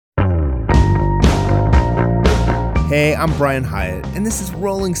Hey, I'm Brian Hyatt, and this is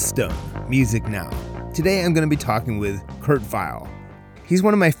Rolling Stone, Music Now. Today I'm going to be talking with Kurt Vile. He's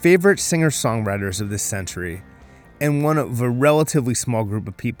one of my favorite singer-songwriters of this century, and one of a relatively small group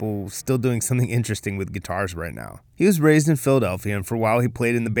of people still doing something interesting with guitars right now. He was raised in Philadelphia, and for a while he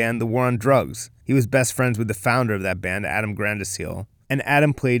played in the band The War on Drugs. He was best friends with the founder of that band, Adam Grandiseel, and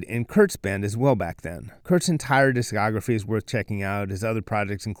Adam played in Kurt's band as well back then. Kurt's entire discography is worth checking out. His other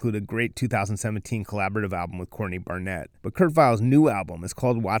projects include a great 2017 collaborative album with Courtney Barnett. But Kurt Vile's new album is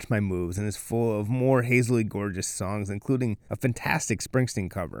called Watch My Moves and is full of more hazily gorgeous songs, including a fantastic Springsteen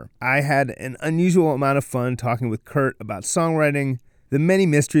cover. I had an unusual amount of fun talking with Kurt about songwriting, the many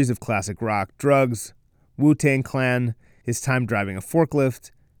mysteries of classic rock, drugs, Wu-Tang Clan, his time driving a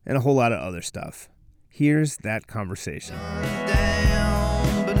forklift, and a whole lot of other stuff. Here's that conversation.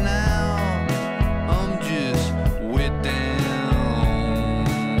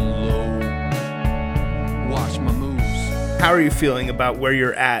 How are you feeling about where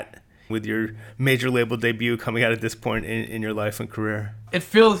you're at with your major label debut coming out at this point in your life and career? It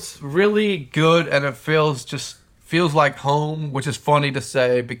feels really good, and it feels like home, which is funny to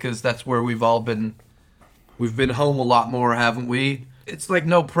say because that's where we've all been. We've been home a lot more, haven't we? It's like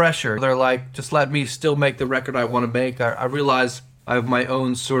no pressure. They're like, just let me still make the record I want to make. I realize I have my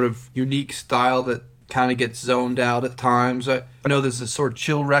own sort of unique style that kind of gets zoned out at times. I know this is a sort of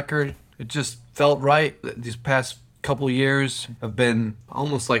chill record. It just felt right. These past couple years have been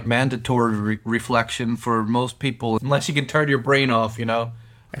almost like mandatory reflection for most people, unless you can turn your brain off, you know?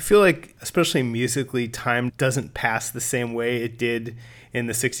 I feel like, especially musically, time doesn't pass the same way it did in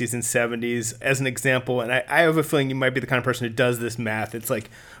the 60s and 70s. As an example, and I have a feeling you might be the kind of person who does this math. It's like,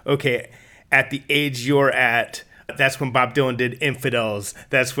 okay, at the age you're at, that's when Bob Dylan did Infidels.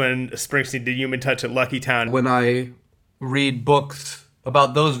 That's when Springsteen did Human Touch at Lucky Town. When I read books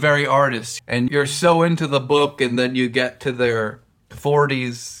about those very artists, and you're so into the book, and then you get to their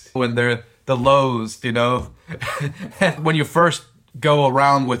 40s when they're the lows, you know? When you first go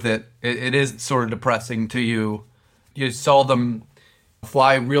around with it, it is sort of depressing to you. You saw them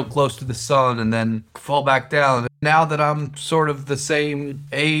fly real close to the sun and then fall back down. Now that I'm sort of the same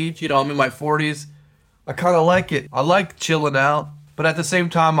age, you know, I'm in my 40s, I kind of like it. I like chilling out, but at the same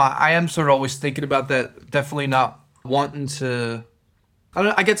time, I am sort of always thinking about that, definitely not wanting to...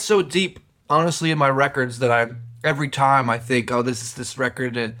 I get so deep, honestly, in my records that every time I think, oh, this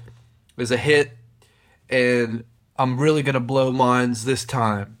record is a hit, and I'm really gonna blow minds this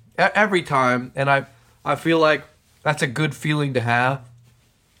time. Every time, and I feel like that's a good feeling to have,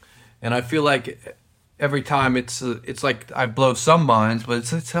 and I feel like every time it's like I blow some minds, but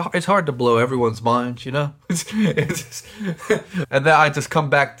it's hard to blow everyone's minds, you know. And then I just come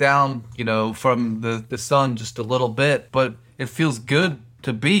back down, you know, from the sun just a little bit, but it feels good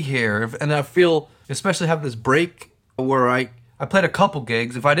to be here. And I feel, especially having this break where I played a couple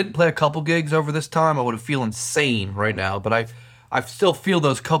gigs. If I didn't play a couple gigs over this time, I would feel insane right now. But I still feel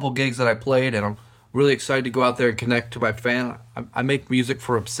those couple gigs that I played, and I'm really excited to go out there and connect to my fan. I make music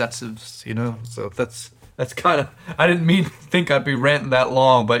for obsessives, you know, so that's kind of, I didn't think I'd be ranting that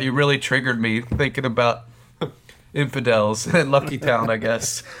long, but you really triggered me thinking about Infidels and Lucky Town, I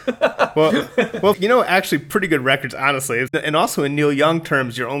guess. well, you know, actually pretty good records, honestly. And also in Neil Young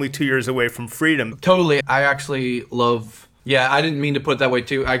terms, you're only 2 years away from freedom. Totally. I actually love, I didn't mean to put it that way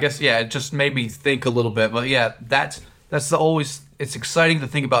too. I guess, it just made me think a little bit. But yeah, that's it's exciting to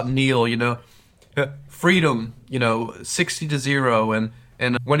think about Neil, you know. Freedom, you know, 60-0.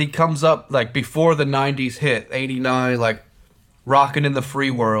 And when he comes up, like before the 90s hit, 89, like rocking in the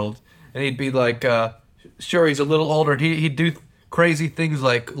free world. And he'd be like, sure, he's a little older. He'd do crazy things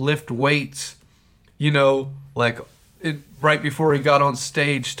like lift weights, you know, like right before he got on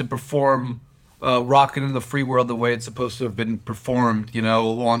stage to perform Rockin' in the Free World the way it's supposed to have been performed, you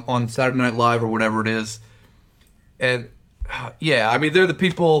know, on Saturday Night Live or whatever it is. And I mean, they're the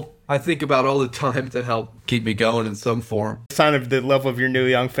people I think about all the time that help keep me going in some form. The sign of the level of your Neil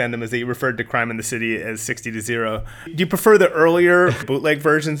Young fandom is that you referred to Crime in the City as 60-0. Do you prefer the earlier bootleg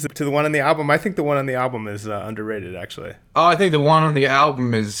versions to the one on the album? I think the one on the album is underrated, actually. Oh, I think the one on the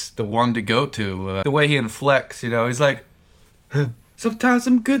album is the one to go to. The way he inflects, you know, he's like, sometimes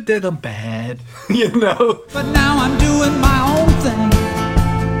I'm good, then I'm bad, you know? But now I'm doing my own thing.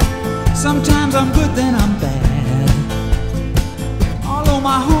 Sometimes I'm good, then I'm bad.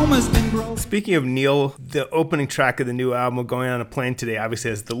 My home has been broken. Speaking of Neil, the opening track of the new album, Going on a Plane Today,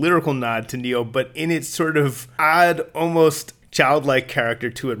 obviously has the lyrical nod to Neil, but in its sort of odd, almost childlike character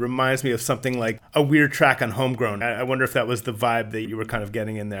to it, reminds me of something like a weird track on Homegrown. I wonder if that was the vibe that you were kind of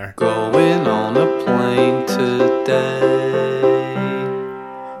getting in there. Going on a plane today,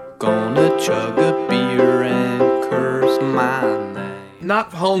 gonna chug a beer and curl my name.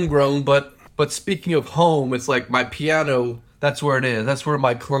 Not homegrown, but speaking of home, it's like my piano, that's where it is. That's where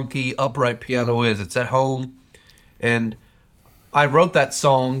my clunky upright piano is. It's at home. And I wrote that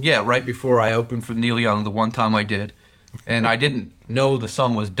song, right before I opened for Neil Young, the one time I did. And I didn't know the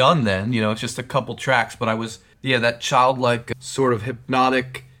song was done then, it's just a couple tracks, but I was, that childlike sort of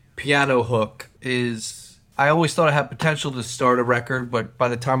hypnotic piano hook is, I always thought I had potential to start a record, but by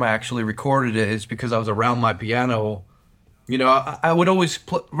the time I actually recorded it, it's because I was around my piano. I would always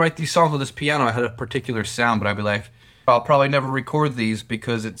write these songs with this piano. I had a particular sound, but I'd be like, I'll probably never record these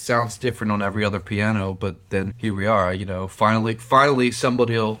because it sounds different on every other piano. But then here we are, finally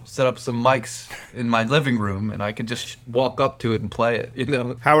somebody will set up some mics in my living room and I can just walk up to it and play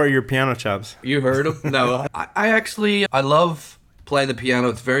it, How are your piano chops? You heard them? No, I love playing the piano.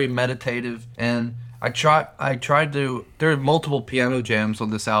 It's very meditative, and I tried to, there are multiple piano jams on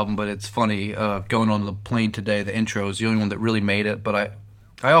this album, but it's funny, going on the plane today, the intro is the only one that really made it, but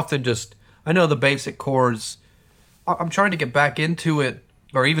I often I know the basic chords. I'm trying to get back into it,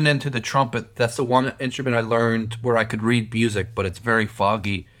 or even into the trumpet. That's the one instrument I learned where I could read music, but it's very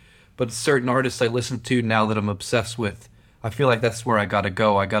foggy. But certain artists I listen to now that I'm obsessed with, I feel like that's where I gotta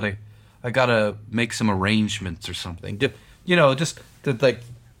go. I gotta make some arrangements or something. Just to like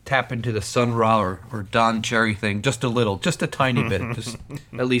tap into the Sun Ra or Don Cherry thing just a little, just a tiny bit, just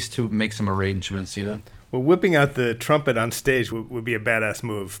at least to make some arrangements, Well, whipping out the trumpet on stage would be a badass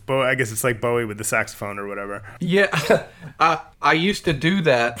move. I guess it's like Bowie with the saxophone or whatever. Yeah, I used to do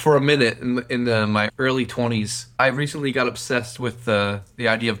that for a minute in my early 20s. I recently got obsessed with the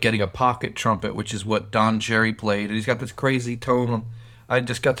idea of getting a pocket trumpet, which is what Don Cherry played. And he's got this crazy tone. I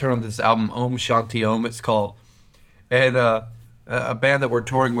just got turned on this album, Om Shanti Om, it's called. And a band that we're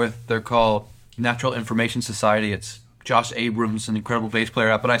touring with, they're called Natural Information Society. It's Josh Abrams, an incredible bass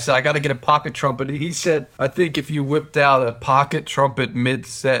player. But I said, I got to get a pocket trumpet. And he said, I think if you whipped out a pocket trumpet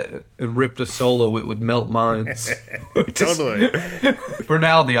mid-set and ripped a solo, it would melt minds. Totally. For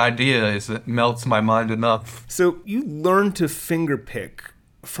now, the idea is it melts my mind enough. So you learned to finger pick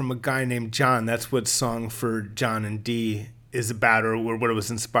from a guy named John. That's what Song for John and Dee is about, or what it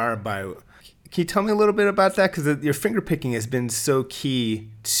was inspired by. Can you tell me a little bit about that? Because your finger picking has been so key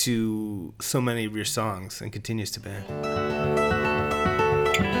to so many of your songs and continues to be.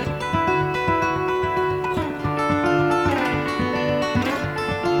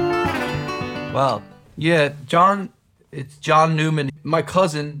 Wow. Yeah, it's John Newman. My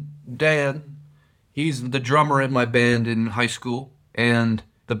cousin, Dan, he's the drummer in my band in high school. And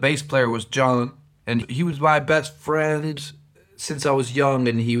the bass player was John. And he was my best friend since I was young,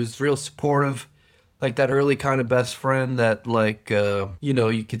 and he was real supportive, like that early kind of best friend that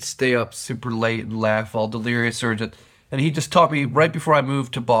you could stay up super late and laugh all delirious and he just taught me right before I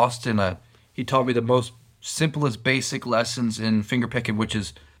moved to Boston. He taught me the most simplest basic lessons in finger picking, which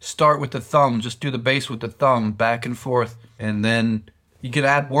is start with the thumb, just do the bass with the thumb back and forth, and then you can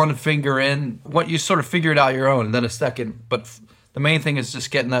add one finger in. What you sort of figure it out your own, and then a second. But the main thing is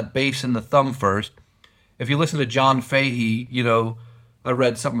just getting that bass in the thumb first. If you listen to John Fahey, I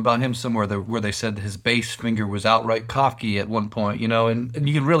read something about him somewhere where they said his bass finger was outright cocky at one point, and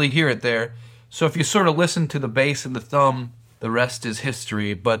you can really hear it there. So if you sort of listen to the bass and the thumb, the rest is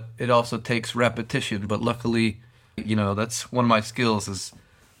history, but it also takes repetition. But luckily, that's one of my skills is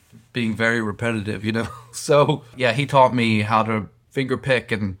being very repetitive, So yeah, he taught me how to finger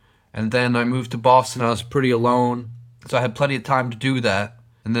pick, and then I moved to Boston. I was pretty alone, so I had plenty of time to do that.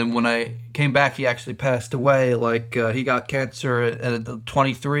 And then when I came back, he actually passed away. He got cancer at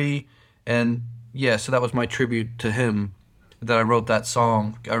 23. And yeah, so that was my tribute to him that I wrote that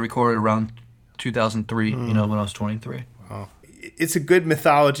song. I recorded around 2003, when I was 23. Wow. It's a good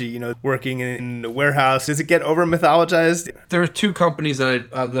mythology, working in the warehouse. Does it get over mythologized? There are two companies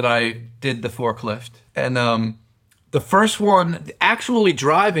that I did the forklift. And the first one, actually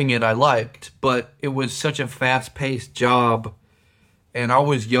driving it, I liked, but it was such a fast-paced job. And I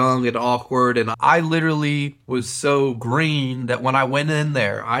was young and awkward, and I literally was so green that when I went in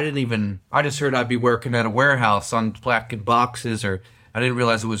there, I just heard I'd be working at a warehouse unpacking boxes, or I didn't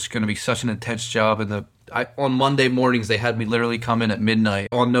realize it was going to be such an intense job. And on Monday mornings, they had me literally come in at midnight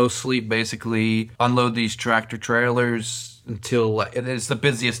on no sleep, basically, unload these tractor trailers until, and it's the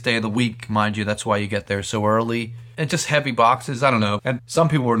busiest day of the week, mind you, that's why you get there so early. And just heavy boxes, I don't know. And some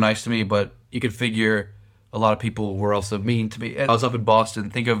people were nice to me, but you could figure a lot of people were also mean to me. I was up in Boston,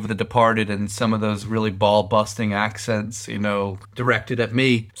 think of The Departed and some of those really ball-busting accents, directed at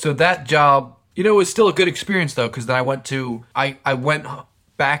me. So that job, it was still a good experience, though, because then I went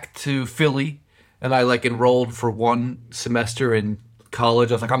back to Philly, and I, enrolled for one semester in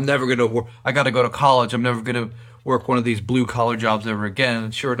college. I was like, I'm never going to work. I got to go to college. I'm never going to work one of these blue collar jobs ever again.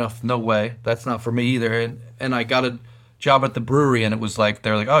 And sure enough, no way. That's not for me either. And I got a job at the brewery, and it was like,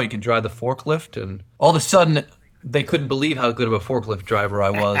 they're like, oh, you can drive the forklift. And all of a sudden, they couldn't believe how good of a forklift driver I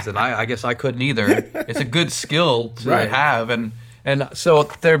was. And I guess I couldn't either. It's a good skill to have. And so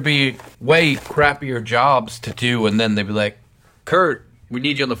there'd be way crappier jobs to do. And then they'd be like, Kurt, we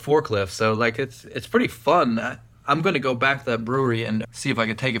need you on the forklift. So like, it's pretty fun. I'm going to go back to that brewery and see if I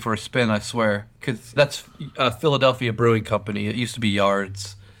can take it for a spin, I swear. Because that's a Philadelphia Brewing Company. It used to be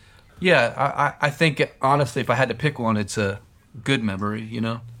Yards. Yeah, I think, honestly, if I had to pick one, it's a good memory, you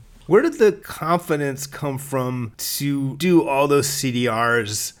know? Where did the confidence come from to do all those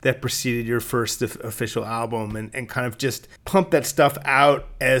CDRs that preceded your first official album and kind of just pump that stuff out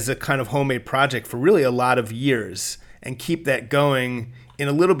as a kind of homemade project for really a lot of years and keep that going in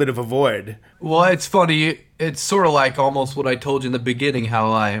a little bit of a void? Well, it's funny. It's sort of like almost what I told you in the beginning,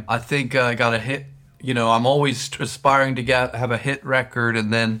 how I think I got a hit. You know, I'm always aspiring to have a hit record,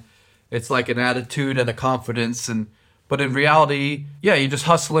 and then it's like an attitude and a confidence. But in reality, yeah, you just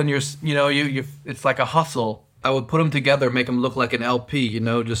hustle and it's like a hustle. I would put them together, make them look like an LP, you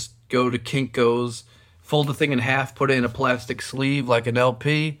know, just go to Kinko's, fold the thing in half, put it in a plastic sleeve like an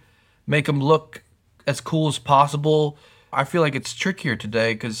LP, make them look as cool as possible. I feel like it's trickier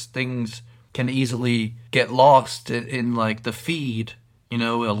today because things can easily get lost in like the feed, you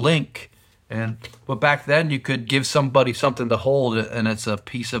know, a link. But back then you could give somebody something to hold, and it's a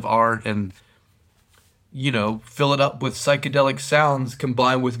piece of art, and you know, fill it up with psychedelic sounds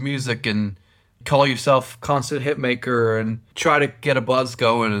combined with music, and call yourself Constant Hitmaker and try to get a buzz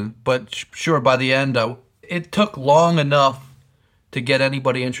going. But sure, by the end, it took long enough to get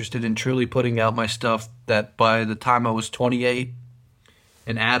anybody interested in truly putting out my stuff that by the time I was 28,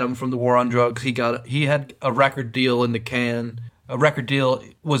 and Adam from the War on Drugs, he had a record deal in the can. A record deal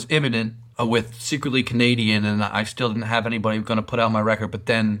was imminent with Secretly Canadian, and I still didn't have anybody going to put out my record. But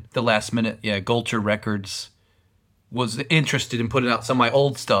then the last minute, Gulcher Records was interested in putting out some of my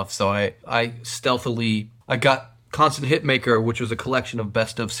old stuff. So I stealthily got Constant Hitmaker, which was a collection of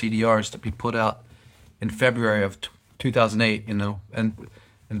best of CDRs to be put out in February of 2008, you know, and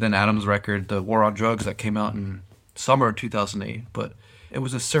then Adam's record, The War on Drugs, that came out in summer of 2008. But it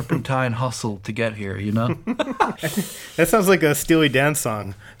was a serpentine hustle to get here, you know? That sounds like a Steely Dan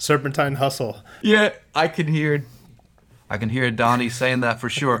song, Serpentine Hustle. Yeah, I can hear Donnie saying that for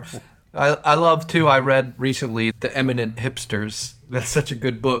sure. I love, too, I read recently The Eminent Hipsters. That's such a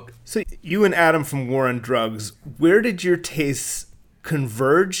good book. So you and Adam from War on Drugs, where did your tastes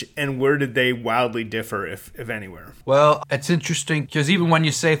converge, and where did they wildly differ, if anywhere? Well, it's interesting, because even when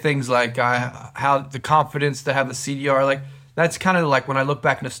you say things like how the confidence to have the CDR, like, that's kind of like when I look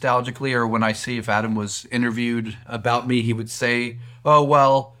back nostalgically, or when I see if Adam was interviewed about me, he would say, oh,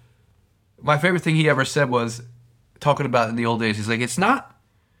 well, my favorite thing he ever said was, talking about in the old days, he's like, it's not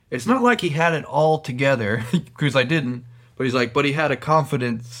like he had it all together, because I didn't, but he's like, but he had a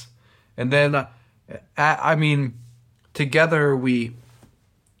confidence. And then, I mean, together we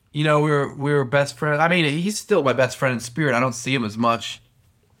were best friends. I mean, he's still my best friend in spirit. I don't see him as much,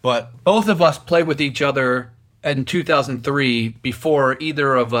 but both of us played with each other in 2003 before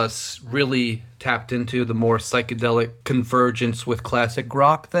either of us really tapped into the more psychedelic convergence with classic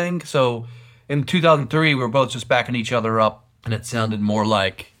rock thing. So in 2003, we were both just backing each other up, and it sounded more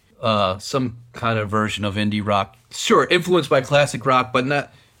like some kind of version of indie rock. Sure, influenced by classic rock, but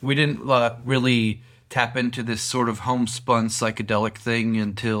we didn't really tap into this sort of homespun psychedelic thing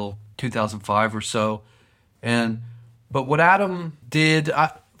until 2005 or so. But what Adam did,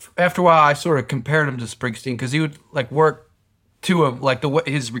 after a while, I sort of compared him to Springsteen, because he would like work to him, like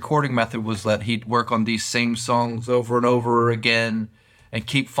his recording method was that he'd work on these same songs over and over again and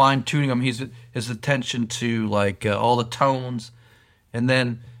keep fine tuning them. His attention to like all the tones, and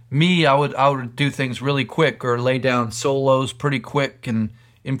then me, I would do things really quick or lay down solos pretty quick and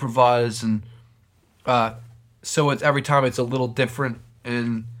improvise, and so it's every time it's a little different,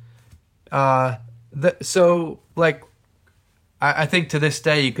 and so like. I think to this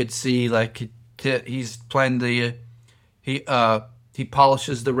day you could see like he's playing he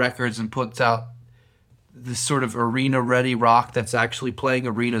polishes the records and puts out this sort of arena ready rock that's actually playing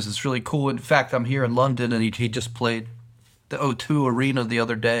arenas. It's really cool. In fact, I'm here in London, and he just played the O2 Arena the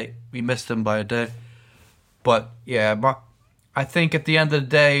other day. We missed him by a day, but yeah, I think at the end of the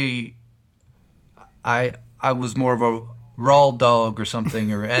day, I was more of a raw dog or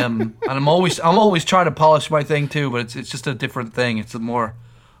something, or M, and I'm always trying to polish my thing too, but it's just a different thing. It's a more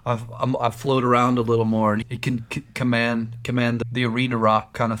I float around a little more, and it can command the arena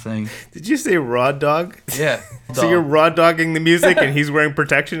rock kind of thing. Did you say raw dog? Yeah. So you're raw dogging the music, and he's wearing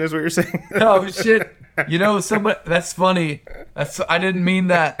protection, is what you're saying? Oh shit! You know, somebody, that's funny. I didn't mean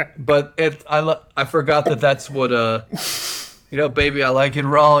that, but I forgot that that's what you know, baby, I like it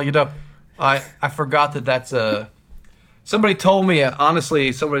raw. You know, I forgot that that's somebody told me,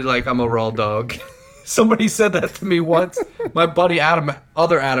 honestly, somebody's like, I'm a raw dog. Somebody said that to me once. My buddy Adam,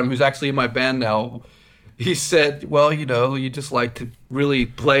 other Adam, who's actually in my band now, he said, well, you know, you just like to really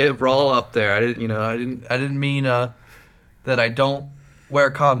play it raw up there. I didn't mean that I don't wear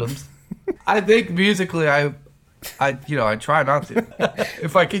condoms. I think musically, I try not to.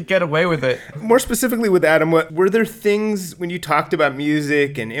 If I could get away with it. More specifically with Adam, were there things when you talked about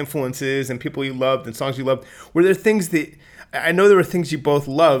music and influences and people you loved and songs you loved, were there things that, I know there were things you both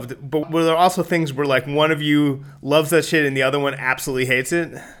loved, but were there also things where like one of you loves that shit and the other one absolutely hates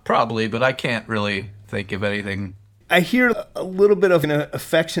it? Probably, but I can't really think of anything. I hear a little bit of an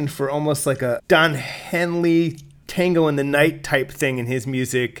affection for almost like a Don Henley Tango in the Night type thing in his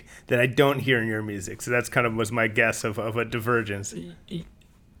music that I don't hear in your music. So that's kind of was my guess of a divergence.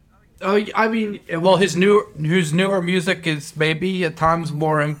 Oh, I mean, well, his newer music is maybe at times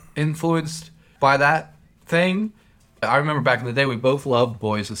more influenced by that thing. I remember back in the day, we both loved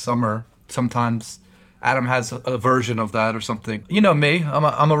Boys of Summer. Sometimes Adam has a version of that or something. You know me,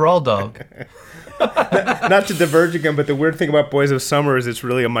 I'm a raw dog. Not to diverge again, but the weird thing about Boys of Summer is it's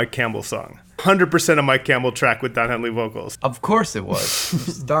really a Mike Campbell song. 100% a Mike Campbell track with Don Henley vocals. Of course it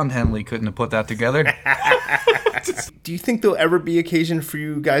was. Don Henley couldn't have put that together. Do you think there'll ever be occasion for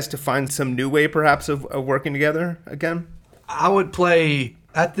you guys to find some new way, perhaps, of working together again? I would play,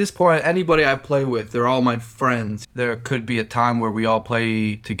 at this point, anybody I play with, they're all my friends. There could be a time where we all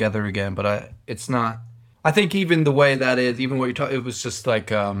play together again, but it's not. I think even the way that is, even what you're talking, it was just like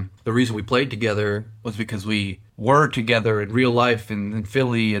the reason we played together was because we were together in real life in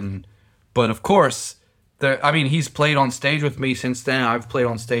Philly. But of course, he's played on stage with me since then. I've played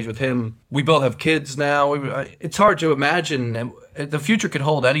on stage with him. We both have kids now. It's hard to imagine. The future could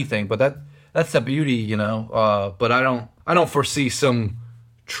hold anything, but that's the beauty, you know. But I don't foresee some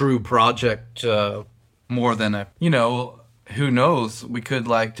true project more than who knows? We could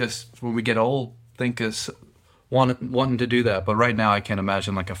like just when we get old think us wanting to do that. But right now, I can't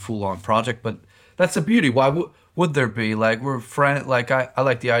imagine like a full-on project. But that's the beauty. Why would there be? Like we're friends. Like I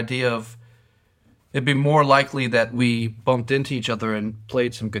like the idea of. It'd be more likely that we bumped into each other and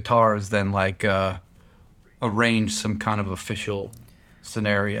played some guitars than like arranged some kind of official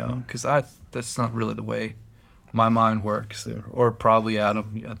scenario. Because that's not really the way my mind works, or probably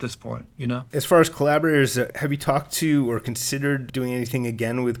Adam at this point, you know? As far as collaborators, have you talked to or considered doing anything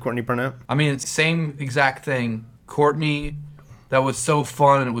again with Courtney Barnett? I mean, it's the same exact thing. Courtney, that was so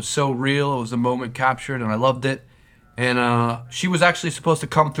fun and it was so real. It was a moment captured and I loved it. And she was actually supposed to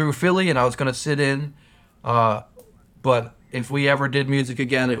come through Philly, and I was going to sit in. But if we ever did music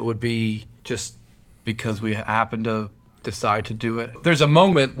again, it would be just because we happened to decide to do it. There's a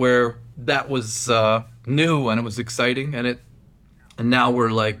moment where that was new and it was exciting, and now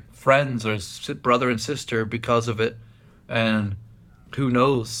we're like friends or brother and sister because of it. And who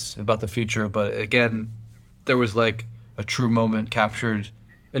knows about the future? But again, there was like a true moment captured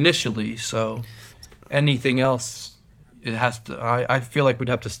initially. So anything else. It has to. I feel like we'd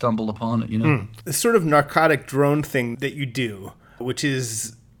have to stumble upon it, you know. The sort of narcotic drone thing that you do, which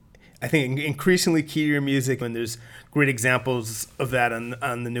is, I think, increasingly key to your music, and there's great examples of that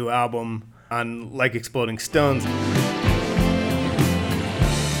on the new album, on Like Exploding Stones.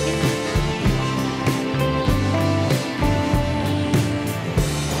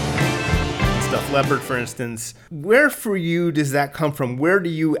 Stuff Leopard, for instance. Where for you does that come from? Where do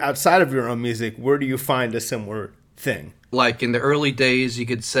you, outside of your own music, where do you find a similar thing? Like in the early days, you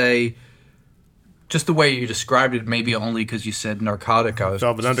could say, just the way you described it, maybe only because you said narcotic. I was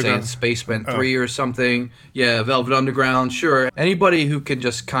saying Spaceman 3 or something. Yeah, Velvet Underground, sure. Anybody who can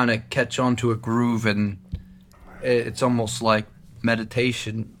just kind of catch on to a groove, and it's almost like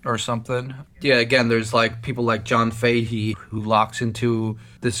meditation or something. Yeah, again, there's like people like John Fahey who locks into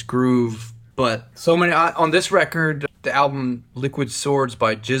this groove. But so many, on this record, the album Liquid Swords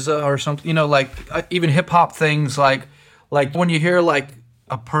by GZA or something, you know, like even hip hop things like when you hear like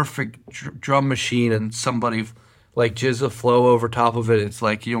a perfect drum machine and somebody like GZA flow over top of it, it's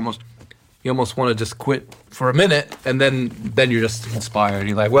like you almost want to just quit for a minute, and then you're just inspired.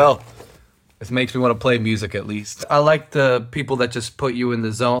 You're like, well, this makes me want to play music at least. I like the people that just put you in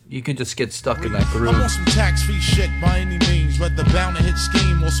the zone. You can just get stuck in that groove. I want some tax-free shit by any means, whether bound to hit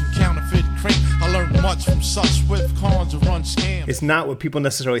scheme or some counterfeit cream. I learned much from such swift cons to run scams. It's not what people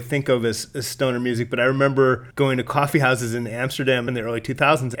necessarily think of as stoner music, but I remember going to coffee houses in Amsterdam in the early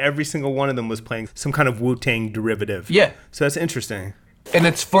 2000s. Every single one of them was playing some kind of Wu-Tang derivative. Yeah. So that's interesting. And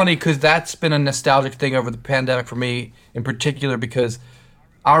it's funny because that's been a nostalgic thing over the pandemic for me in particular, because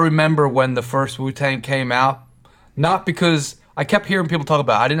I remember when the first Wu-Tang came out, not because I kept hearing people talk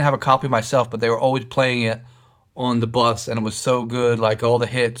about it. I didn't have a copy myself, but they were always playing it on the bus, and it was so good. Like, all the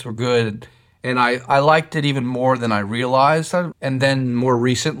hits were good. And I liked it even more than I realized. And then more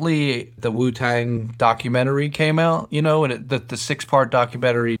recently, the Wu-Tang documentary came out, you know, and the 6-part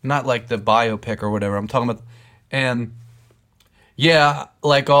documentary, not like the biopic or whatever. I'm talking about, and yeah,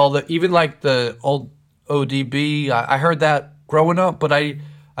 like even like the old ODB, I heard that growing up, but I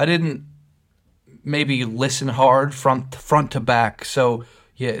didn't maybe listen hard front to back. So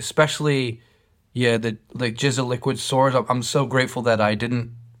yeah, especially the like GZA Liquid Swords. I'm so grateful that I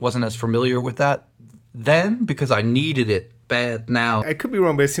wasn't as familiar with that then, because I needed it bad now. I could be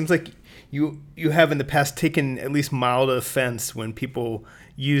wrong, but it seems like you have in the past taken at least mild offense when people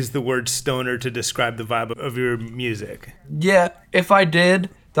use the word stoner to describe the vibe of your music. Yeah, if I did,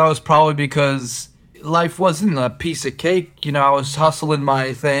 that was probably because life wasn't a piece of cake. You know, I was hustling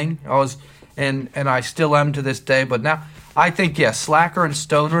my thing. And I still am to this day. But now, I think, yeah, slacker and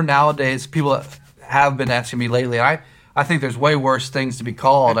stoner nowadays, people have been asking me lately. I think there's way worse things to be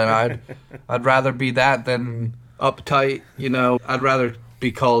called, and I'd rather be that than uptight. You know, I'd rather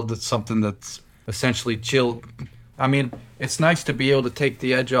be called something that's essentially chill. I mean, it's nice to be able to take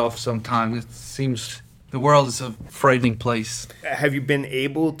the edge off sometimes. It seems the world is a frightening place. Have you been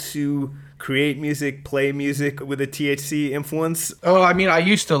able to create music, play music with a THC influence? Oh, I mean, I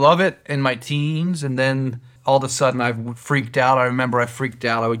used to love it in my teens, and then all of a sudden I freaked out. I remember I freaked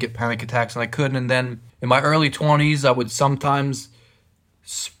out. I would get panic attacks, and I couldn't. And then in my early 20s, I would sometimes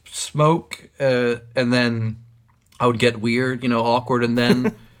smoke, and then I would get weird, you know, awkward, and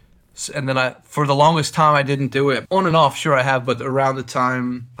then for the longest time, I didn't do it. On and off, sure I have, but around the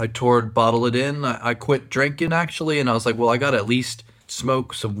time I toured Bottle It In, I quit drinking, actually, and I was like, well, I got to at least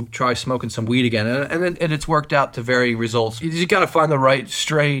try smoking some weed again, and it's worked out to varying results. You got to find the right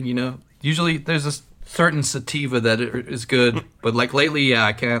strain, you know. Usually there's a certain sativa that is good, but like lately, yeah,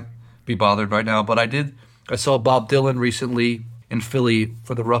 I can't be bothered right now. But I saw Bob Dylan recently in Philly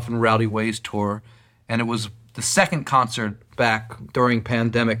for the Rough and Rowdy Ways tour, and it was the second concert back during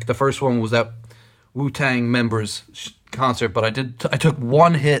pandemic. The first one was that Wu-Tang members concert, but I took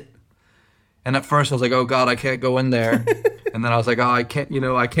one hit, and at first I was like, oh God, I can't go in there. And then I was like, oh, I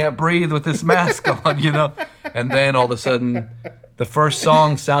can't breathe with this mask on, you know? And then all of a sudden, the first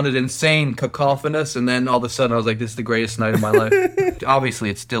song sounded insane, cacophonous, and then all of a sudden I was like, this is the greatest night of my life. Obviously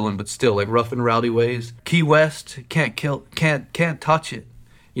it's Dylan, but still, like Rough and Rowdy Ways. Key West, can't touch it,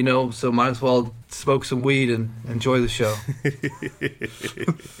 you know? So might as well smoke some weed and enjoy the show.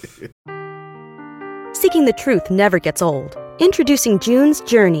 Seeking the truth never gets old. Introducing June's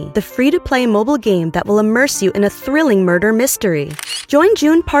Journey, the free-to-play mobile game that will immerse you in a thrilling murder mystery. Join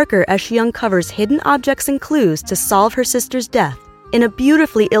June Parker as she uncovers hidden objects and clues to solve her sister's death in a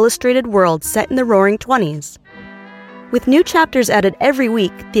beautifully illustrated world set in the Roaring '20s. With new chapters added every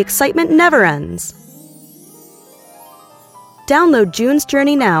week, the excitement never ends. Download June's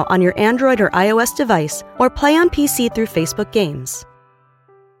Journey now on your Android or iOS device, or play on PC through Facebook Games.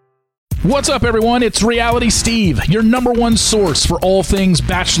 What's up, everyone? It's Reality Steve, your number one source for all things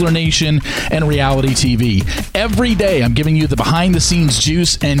Bachelor Nation and reality TV. Every day, I'm giving you the behind-the-scenes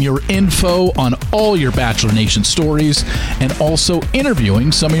juice and your info on all your Bachelor Nation stories, and also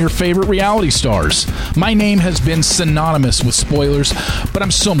interviewing some of your favorite reality stars. My name has been synonymous with spoilers, but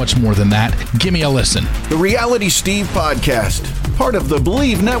I'm so much more than that. Give me a listen. The Reality Steve Podcast, part of the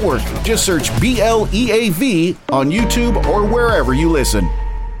Believe Network. Just search BLEAV on YouTube or wherever you listen.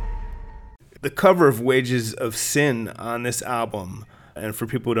 The cover of Wages of Sin on this album, and for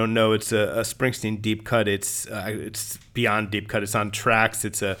people who don't know, it's a Springsteen deep cut. It's beyond deep cut. It's on tracks.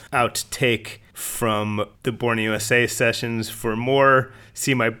 It's a outtake from the Born USA sessions. For more,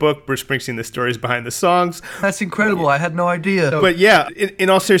 see my book, Bruce Springsteen, The Stories Behind the Songs. That's incredible. I had no idea. But yeah,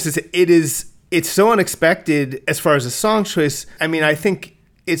 in all seriousness, it's so unexpected as far as a song choice. I mean, I think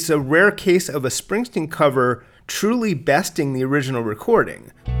it's a rare case of a Springsteen cover truly besting the original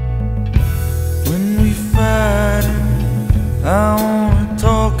recording. When we fight, I wanna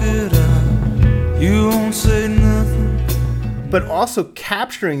talk it out. You won't say nothing. But also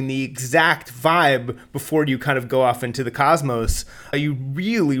capturing the exact vibe before you kind of go off into the cosmos. You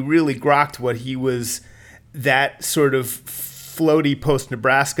really, really grokked what he was, that sort of floaty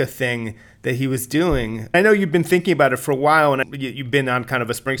post-Nebraska thing that he was doing. I know you've been thinking about it for a while, and you've been on kind of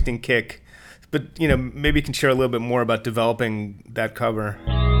a Springsteen kick. But, you know, maybe you can share a little bit more about developing that cover.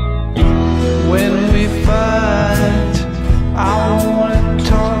 When we fight, I wanna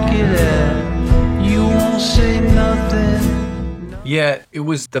talk it out. You won't say nothing. Yeah, it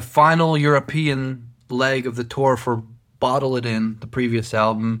was the final European leg of the tour for Bottle It In, the previous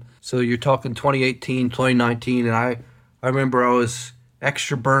album. So you're talking 2018, 2019, and I remember I was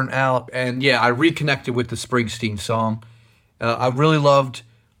extra burnt out. And yeah, I reconnected with the Springsteen song. I really loved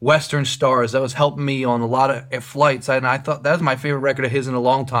Western Stars. That was helping me on a lot of flights, and I thought that was my favorite record of his in a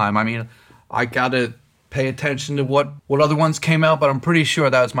long time. I mean, I got to pay attention to what other ones came out, but I'm pretty sure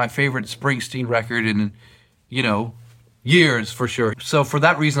that was my favorite Springsteen record in, years for sure. So for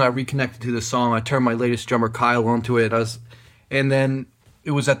that reason, I reconnected to the song. I turned my latest drummer, Kyle, onto it. And then it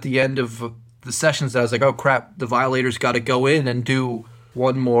was at the end of the sessions that I was like, oh crap, the Violators got to go in and do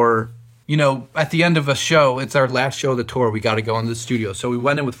one more. At the end of a show, it's our last show of the tour, we got to go into the studio. So we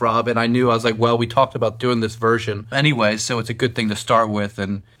went in with Rob, and I was like, well, we talked about doing this version anyway, so it's a good thing to start with.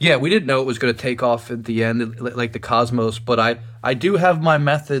 And yeah, we didn't know it was going to take off at the end, like the Cosmos, but I do have my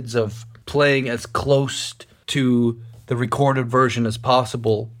methods of playing as close to the recorded version as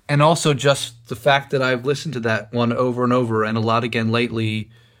possible. And also just the fact that I've listened to that one over and over, and a lot again lately,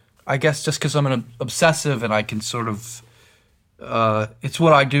 I guess just because I'm an obsessive and I can sort of... it's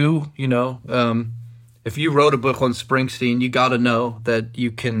what I do, if you wrote a book on Springsteen, you got to know that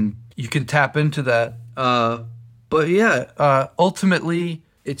you can tap into that. But yeah, ultimately,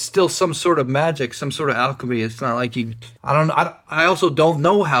 it's still some sort of magic, some sort of alchemy. It's not like I also don't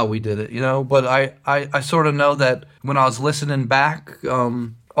know how we did it, but I sort of know that when I was listening back,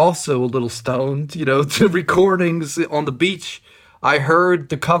 also a little stoned, to recordings on the beach, I heard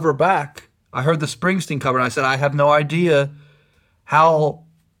the cover back. I heard the Springsteen cover, and I said, I have no idea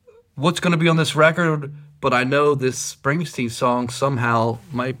what's going to be on this record, but I know this Springsteen song somehow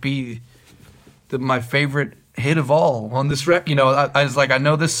might be my favorite hit of all on this record. I was like, I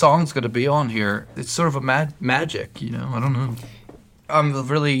know this song's going to be on here. It's sort of a magic, I don't know. I'm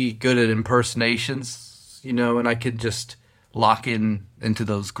really good at impersonations, and I could just lock into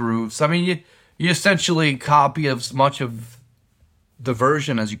those grooves. I mean, you essentially copy as much of the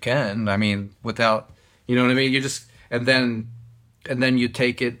version as you can. I mean, without, you know what I mean? You just, and then you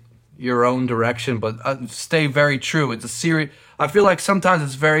take it your own direction, but stay very true. It's a series. I feel like sometimes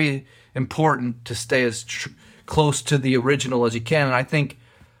it's very important to stay as close to the original as you can, and I think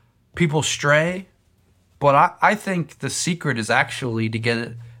people stray, but I think the secret is actually to get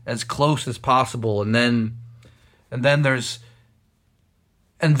it as close as possible, and then there's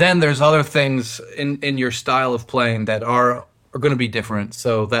other things in your style of playing that are going to be different.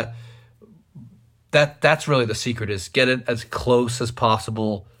 So that's really the secret, is get it as close as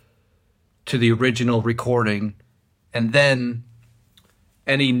possible to the original recording, and then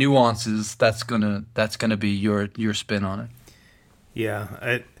any nuances, that's gonna be your spin on it.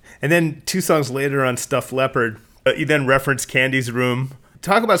 Yeah, and then 2 songs later on Stuffed Leopard, you then reference Candy's Room.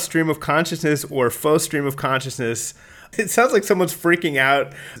 Talk about stream of consciousness or faux stream of consciousness. It sounds like someone's freaking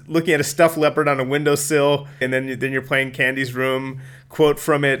out, looking at a stuffed leopard on a windowsill, and then you're playing Candy's Room, quote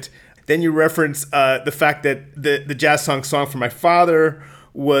from it. Then you reference the fact that the jazz Song for My Father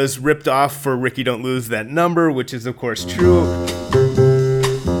was ripped off for Ricky Don't Lose That Number, which is, of course, true.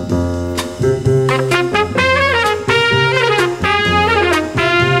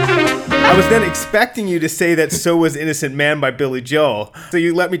 I was then expecting you to say that So Was Innocent Man by Billy Joel. So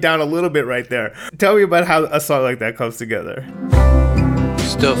you let me down a little bit right there. Tell me about how a song like that comes together.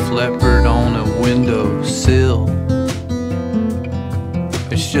 Stuffed leopard on a windowsill.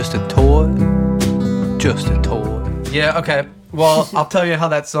 It's just a toy. Just a toy. Yeah, okay. Well, I'll tell you how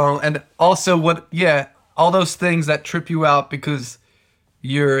that song, and also all those things that trip you out because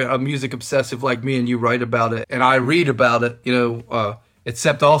you're a music obsessive like me and you write about it and I read about it,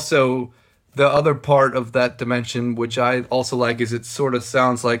 except also the other part of that dimension, which I also like, is it sort of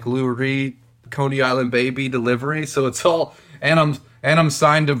sounds like Lou Reed, Coney Island Baby delivery. So it's all, and I'm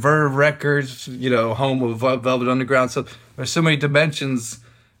signed to Verve Records, home of Velvet Underground. So there's so many dimensions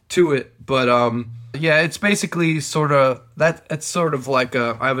to it. But yeah, it's basically sort of that. It's sort of like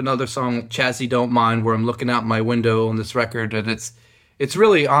I have another song, Chazzy Don't Mind, where I'm looking out my window on this record, and it's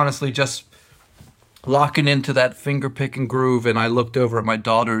really honestly just locking into that finger-picking groove, and I looked over at my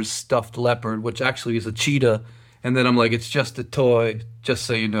daughter's stuffed leopard, which actually is a cheetah, and then I'm like, it's just a toy, just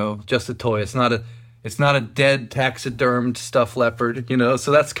so you know, just a toy. It's not a dead taxidermed stuffed leopard,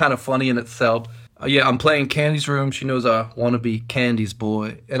 so that's kind of funny in itself. Yeah, I'm playing Candy's Room. She knows I want to be Candy's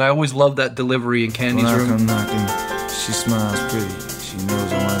boy, and I always love that delivery in Candy's Room. I'm knocking, she smiles pretty. She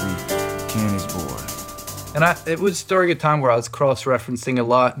knows I want to be Candy's boy. And it was during a time where I was cross-referencing a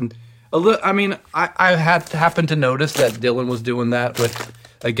lot, and I had happened to notice that Dylan was doing that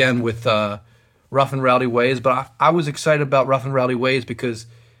with Rough and Rowdy Ways, but I was excited about Rough and Rowdy Ways because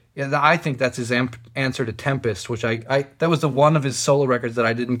Yeah, I think that's his answer to Tempest, which I that was the one of his solo records that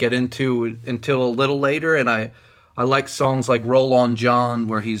I didn't get into until a little later, and I like songs like Roll On John,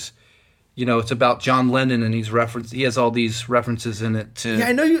 where he's, it's about John Lennon, and he has all these references in it to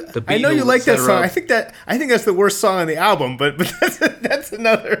I know you the Beatles, I know you like that song. etc. I think that's the worst song on the album, but that's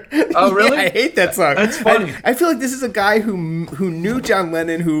another. Oh, really? Yeah, I hate that song. That's funny. I feel like this is a guy who knew John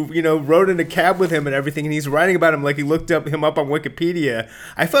Lennon, who rode in a cab with him and everything, and he's writing about him like he looked him up on Wikipedia.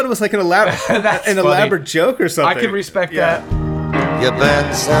 I thought it was like an elaborate joke or something. I can respect that. You've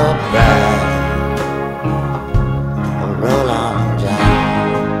been so bad. Roll on, John.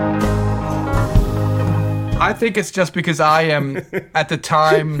 I think it's just because I am, at the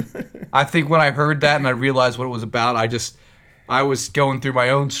time, I think when I heard that and I realized what it was about, I was going through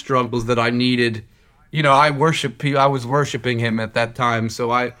my own struggles that I needed. I was worshiping him at that time, so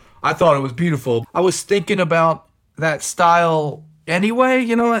I thought it was beautiful. I was thinking about that style anyway,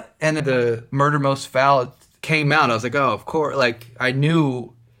 and the Murder Most Foul came out. I was like, oh, of course, like, I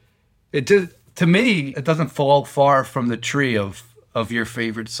knew it did. To me, it doesn't fall far from the tree of your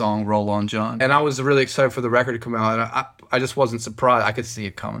favorite song, Roll On John. And I was really excited for the record to come out. And I just wasn't surprised. I could see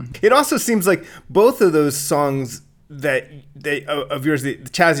it coming. It also seems like both of those songs of yours, the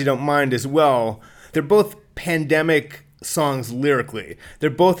Chazzy Don't Mind as well, they're both pandemic songs lyrically. They're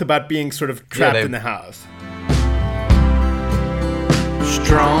both about being sort of trapped in the house.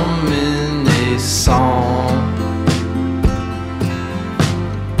 Strumming a song.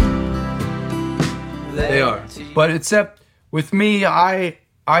 They are. But except with me, I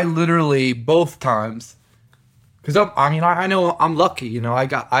literally both times, because I know I'm lucky,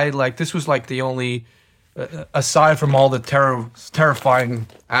 this was like the only, aside from all the terrifying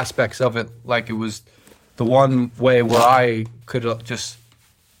aspects of it, like it was the one way where I could just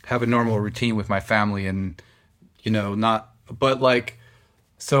have a normal routine with my family and,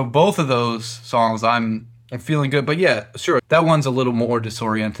 so both of those songs I'm feeling good. But yeah, sure, that one's a little more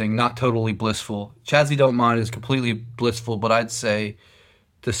disorienting, not totally blissful. Chazzy Don't Mind is completely blissful, but I'd say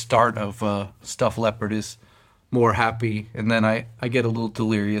the start of Stuffed Leopard is more happy, and then I get a little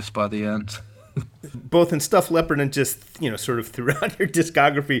delirious by the end. Both in Stuffed Leopard and just, sort of throughout your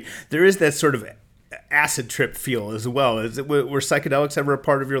discography, there is that sort of acid trip feel as well. Were psychedelics ever a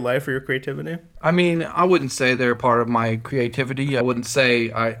part of your life or your creativity? I mean, I wouldn't say they're part of my creativity. I wouldn't say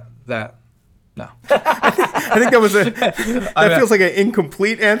that. No. I think that feels like an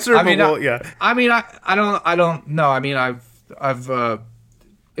incomplete answer. I don't know. I mean, I've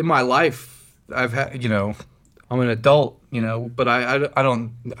in my life, I've had, I'm an adult, but I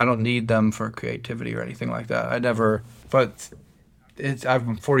don't need them for creativity or anything like that.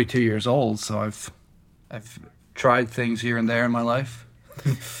 I'm 42 years old, so I've tried things here and there in my life.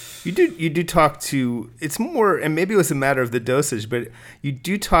 You do talk to, it's more, and maybe it was a matter of the dosage, but you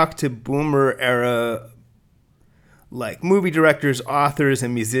do talk to boomer era, like movie directors, authors,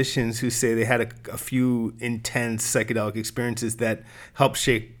 and musicians who say they had a few intense psychedelic experiences that helped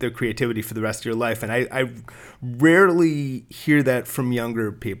shape their creativity for the rest of your life. And I rarely hear that from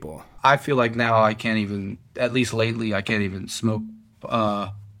younger people. I feel like now I can't even, at least lately, I can't even smoke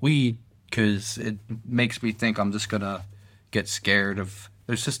weed because it makes me think I'm just going to get scared of.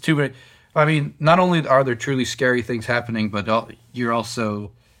 There's just too many. I mean, not only are there truly scary things happening, but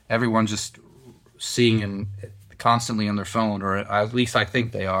everyone's just seeing and constantly on their phone, or at least I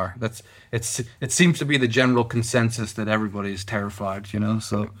think they are. It seems to be the general consensus that everybody's terrified,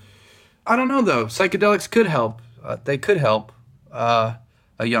 So I don't know though. Psychedelics could help. They could help a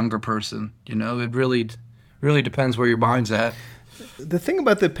younger person. It really depends where your mind's at. The thing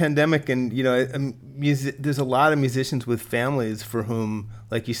about the pandemic, and there's a lot of musicians with families for whom,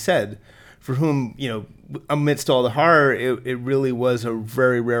 like you said, amidst all the horror, it really was a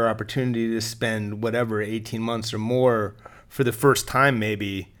very rare opportunity to spend 18 months or more for the first time,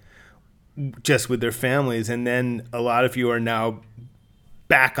 maybe, just with their families. And then a lot of you are now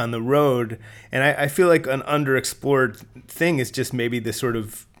back on the road. And I feel like an underexplored thing is just maybe the sort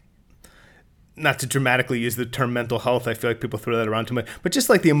of, not to dramatically use the term mental health, I feel like people throw that around too much, but just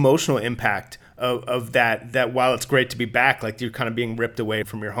like the emotional impact of that while it's great to be back, like you're kind of being ripped away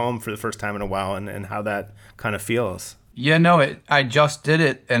from your home for the first time in a while, and how that kind of feels. Yeah, no, I just did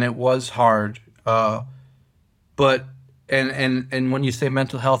it, and it was hard. But when you say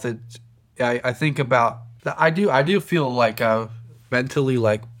mental health, I think about, I do feel like mentally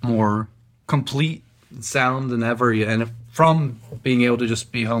like more complete, sound than ever, and from being able to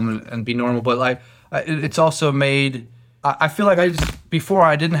just be home and be normal. But it's also made, I feel like before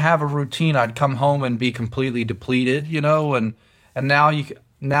I didn't have a routine. I'd come home and be completely depleted, and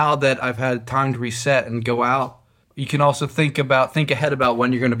now that I've had time to reset and go out you can also think ahead about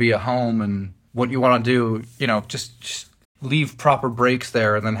when you're going to be at home and what you want to do. You know, just leave proper breaks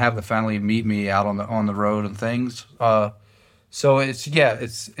there, and then have the family meet me out on the road and things. So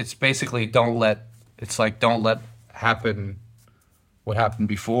it's basically don't let happen what happened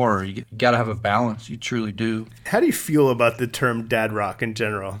before. You got to have a balance. You truly do. How do you feel about the term dad rock in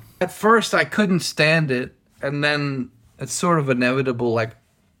general? At first, I couldn't stand it, and then it's sort of inevitable. Like,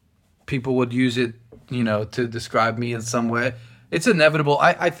 people would use it, you know, to describe me in some way. It's inevitable.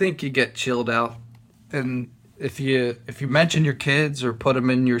 I think you get chilled out, and if you mention your kids or put them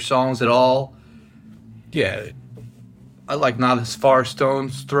in your songs at all, yeah, I like not as far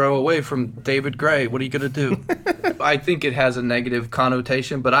stone's throw away from David Gray. What are you gonna do? I think it has a negative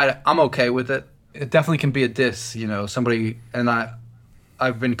connotation, but I'm okay with it. It definitely can be a diss, you know. Somebody, and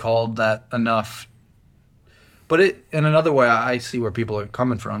I've been called that enough. But in another way, I see where people are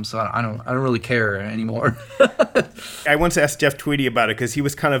coming from, so I don't really care anymore. I once asked Jeff Tweedy about it because he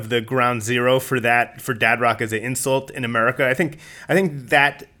was kind of the ground zero for dad rock as an insult in America. I think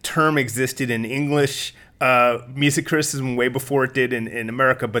that term existed in English music criticism way before it did in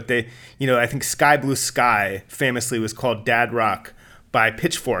America. But I think Sky Blue Sky famously was called dad rock by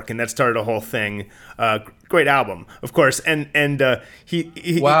Pitchfork, and that started a whole thing. Great album, of course. And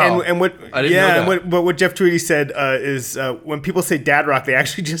he wow. and what I didn't know that. And what Jeff Tweedy said is when people say dad rock, they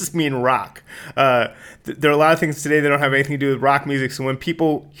actually just mean rock. There are a lot of things today that don't have anything to do with rock music. So when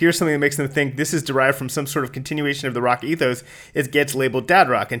people hear something that makes them think this is derived from some sort of continuation of the rock ethos, it gets labeled dad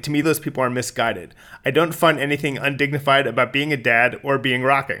rock. And to me, those people are misguided. I don't find anything undignified about being a dad or being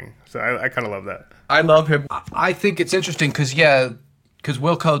rocking. So I kind of love that. I love him. I think it's interesting because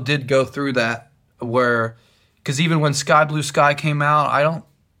Wilco did go through that, because even when Sky Blue Sky came out, I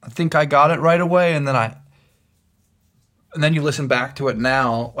think I got it right away, and then you listen back to it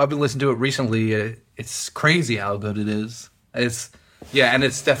now. I've been listening to it recently. It's crazy how good it is. And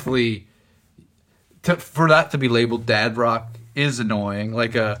it's definitely for that to be labeled dad rock is annoying.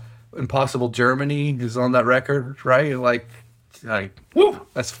 Like Impossible Germany is on that record, right? Like woo,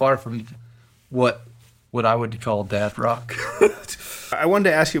 that's far from what I would call dad rock. I wanted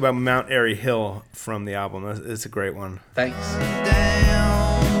to ask you about Mount Airy Hill from the album. It's a great one. Thanks.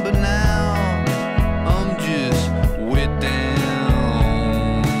 Down, but now I'm just way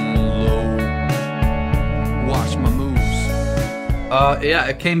down low. Watch my moves.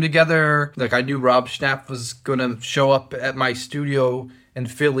 It came together. Like, I knew Rob Schnapp was gonna show up at my studio in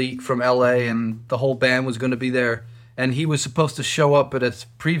Philly from LA, and the whole band was gonna be there. And he was supposed to show up at a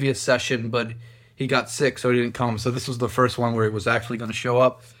previous session, but he got sick, so he didn't come. So this was the first one where he was actually going to show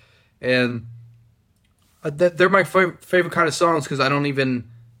up. And they're my favorite kind of songs because I don't even...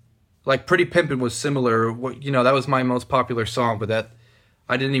 Like, Pretty Pimpin' was similar. That was my most popular song, but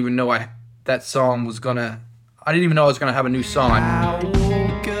I didn't even know that song was going to... I didn't even know I was going to have a new song. I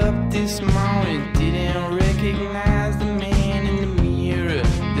woke up this morning, didn't recognize the man in the mirror.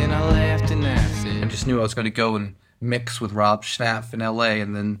 Then I laughed and I said... I just knew I was going to go and mix with Rob Schnapp in LA,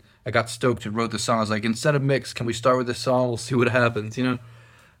 and then I got stoked and wrote the song. I was like, instead of mix, can we start with this song? We'll see what happens, you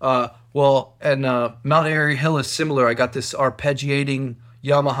know? Mount Airy Hill is similar. I got this arpeggiating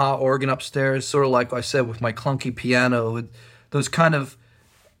Yamaha organ upstairs, sort of like I said, with my clunky piano. Those kind of,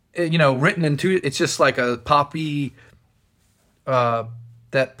 written into it. It's just like a poppy,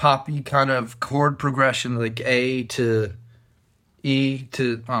 that poppy kind of chord progression, like A to E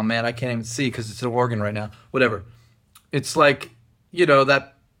to, oh man, I can't even see because it's an organ right now. Whatever. It's like,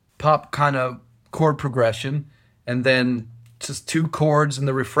 that pop kind of chord progression, and then just two chords in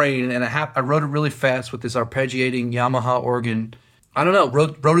the refrain, and I wrote it really fast with this arpeggiating Yamaha organ. I don't know,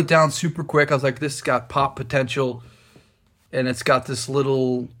 wrote it down super quick. I was like, this has got pop potential, and it's got this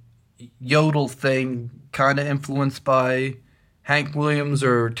little yodel thing, kind of influenced by Hank Williams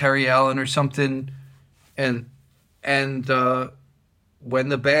or Terry Allen or something. And when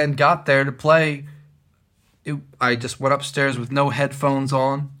the band got there to play, I just went upstairs with no headphones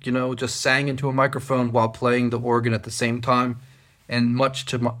on, just sang into a microphone while playing the organ at the same time. And much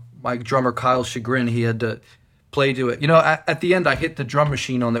to my drummer Kyle's chagrin, he had to play to it. At the end, I hit the drum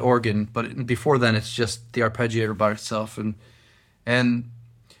machine on the organ, but before then, it's just the arpeggiator by itself. And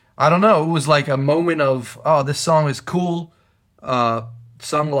I don't know, it was like a moment of, oh, this song is cool,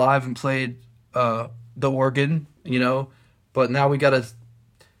 sung live and played the organ, but now we got to...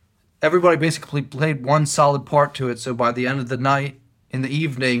 Everybody basically played one solid part to it, so by the end of the night, in the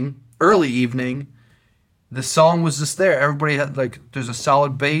evening, early evening, the song was just there. Everybody had, there's a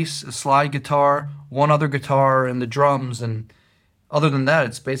solid bass, a slide guitar, one other guitar, and the drums, and other than that,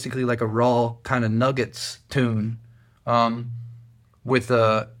 it's basically like a raw kind of Nuggets tune, with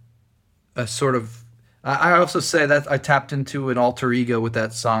a sort of I also say that I tapped into an alter ego with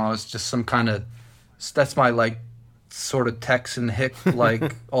that song. I was just some kind of, that's my like sort of Texan hick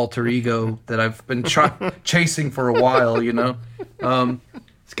like alter ego that I've been chasing for a while, you know.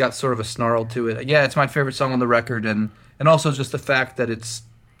 It's got sort of a snarl to it. Yeah, it's my favorite song on the record, and also just the fact that it's,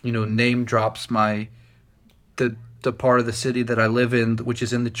 you know, name drops the part of the city that I live in, which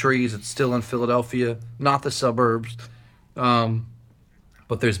is in the trees. It's still in Philadelphia, not the suburbs,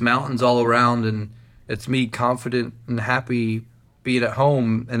 but there's mountains all around, and it's me confident and happy being at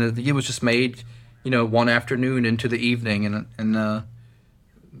home. And it was just made, you know, one afternoon into the evening, and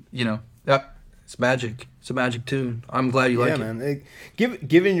you know, it's magic. It's a magic tune. I'm glad you like it. Yeah, man.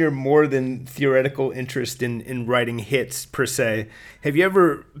 Given your more than theoretical interest in writing hits per se, have you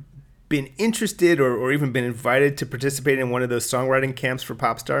ever been interested or even been invited to participate in one of those songwriting camps for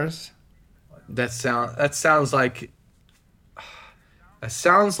pop stars? That sounds like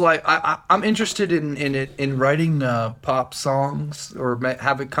I'm interested in writing pop songs or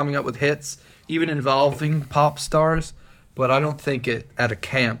coming up with hits, even involving pop stars, but I don't think it at a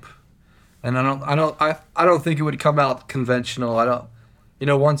camp, and I don't think it would come out conventional. I don't, you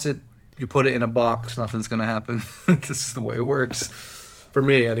know, once you put it in a box, nothing's gonna happen. This is the way it works for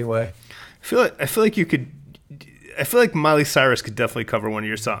me, anyway. I feel like Miley Cyrus could definitely cover one of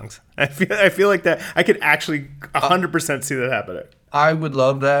your songs. I feel like that I could actually 100% see that happening. I would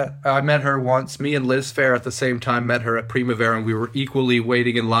love that. I met her once. Me and Liz Phair at the same time met her at Primavera, and we were equally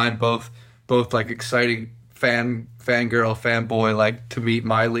waiting in line, both like exciting fangirl, fanboy, like to meet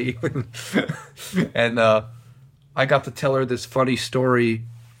Miley. And I got to tell her this funny story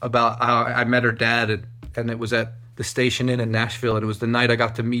about how I met her dad, and it was at the Station Inn in Nashville, and it was the night I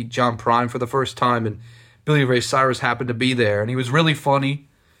got to meet John Prine for the first time, and Billy Ray Cyrus happened to be there, and he was really funny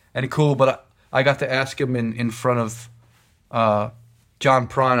and cool, but I got to ask him in front of John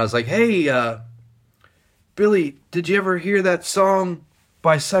Prine. I was like, hey, Billy, did you ever hear that song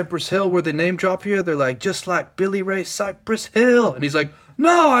by Cypress Hill where they name drop here? They're like, just like Billy Ray Cypress Hill. And he's like,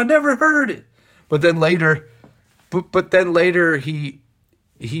 no, I never heard it. But then later,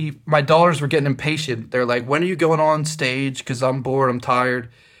 my daughters were getting impatient. They're like, when are you going on stage? Because I'm bored, I'm tired.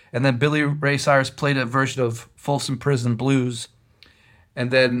 And then Billy Ray Cyrus played a version of Folsom Prison Blues. And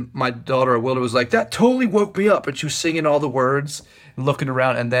then my daughter, Wilda, was like, that totally woke me up. And she was singing all the words and looking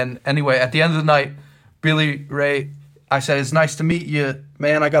around. And then, anyway, at the end of the night, Billy Ray, I said, it's nice to meet you,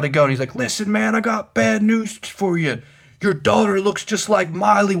 man. I got to go. And he's like, listen, man, I got bad news for you. Your daughter looks just like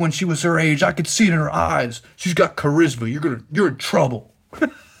Miley when she was her age. I could see it in her eyes. She's got charisma. You're in trouble.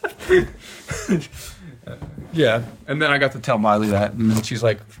 Yeah. And then I got to tell Miley that. And then she's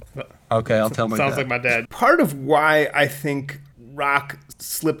like, okay, I'll tell my dad. Sounds like my dad. Part of why I think rock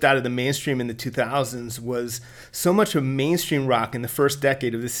slipped out of the mainstream in the 2000s was so much of mainstream rock in the first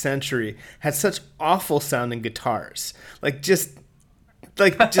decade of this century had such awful sounding guitars, like just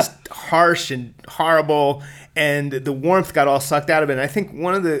harsh and horrible, and the warmth got all sucked out of it. And I think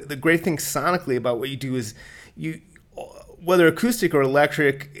one of the great things sonically about what you do is you, whether acoustic or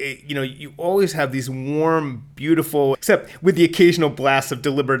electric, you always have these warm, beautiful, except with the occasional blast of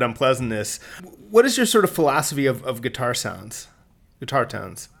deliberate unpleasantness. What is your sort of philosophy of guitar sounds? Guitar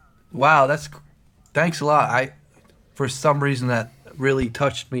tones. Wow, thanks a lot. For some reason that really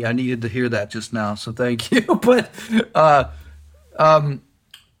touched me. I needed to hear that just now, so thank you. But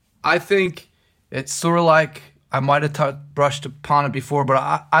I think it's sort of like, I might have brushed upon it before,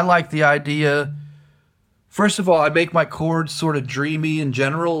 but I like the idea. First of all, I make my chords sort of dreamy in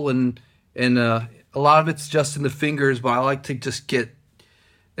general, and a lot of it's just in the fingers, but I like to just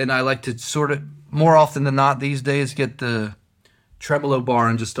I like to sort of, more often than not these days, get the tremolo bar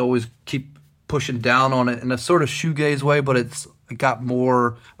and just always keep pushing down on it in a sort of shoegaze way, but it got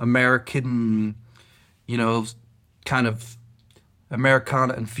more American, kind of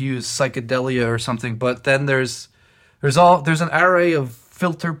Americana infused psychedelia or something. But then there's an array of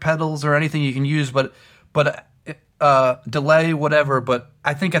filter pedals or anything you can use, but delay, whatever. But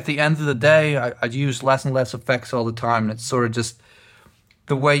I think at the end of the day, I use less and less effects all the time, and it's sort of just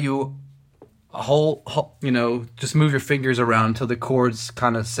the way you just move your fingers around until the chords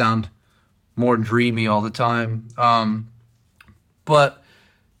kind of sound more dreamy all the time. But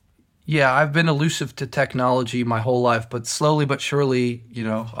yeah, I've been elusive to technology my whole life, but slowly but surely,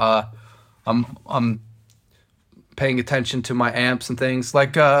 I'm paying attention to my amps and things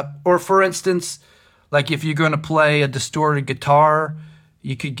like, or for instance, like if you're going to play a distorted guitar,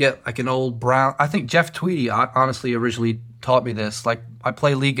 you could get like an old Brown. I think Jeff Tweedy honestly originally taught me this. Like I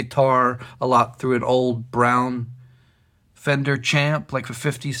play lead guitar a lot through an old Brown Fender Champ, like a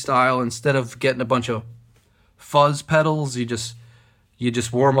 50s style. Instead of getting a bunch of fuzz pedals, you you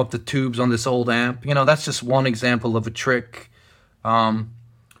just warm up the tubes on this old amp. You know, that's just one example of a trick. But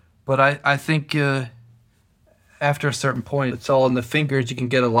I think after a certain point, it's all in the fingers. You can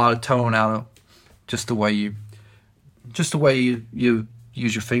get a lot of tone out of just the way you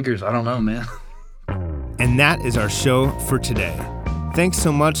use your fingers. I don't know, man. And that is our show for today. Thanks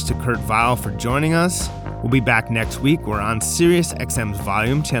so much to Kurt Vile for joining us. We'll be back next week. We're on Sirius XM's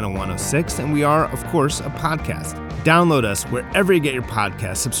Volume, Channel 106, and we are, of course, a podcast. Download us wherever you get your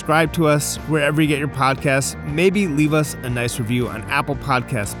podcasts. Subscribe to us wherever you get your podcasts. Maybe leave us a nice review on Apple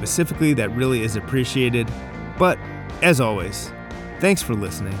Podcasts specifically. That really is appreciated. But, as always, thanks for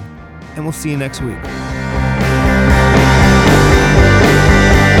listening, and we'll see you next week.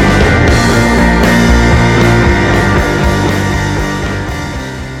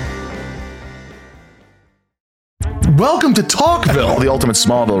 Welcome to Talkville, the ultimate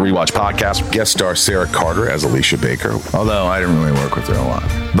Smallville rewatch podcast. Guest star Sarah Carter as Alicia Baker, although I didn't really work with her a lot.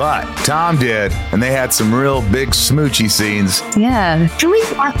 But Tom did, and they had some real big smoochy scenes. Yeah. Can we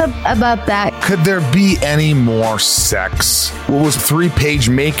talk about that? Could there be any more sex? What was a 3-page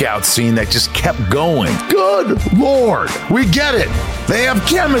makeout scene that just kept going? Good Lord. We get it. They have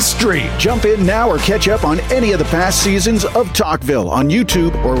chemistry. Jump in now or catch up on any of the past seasons of Talkville on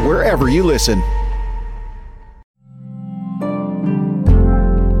YouTube or wherever you listen.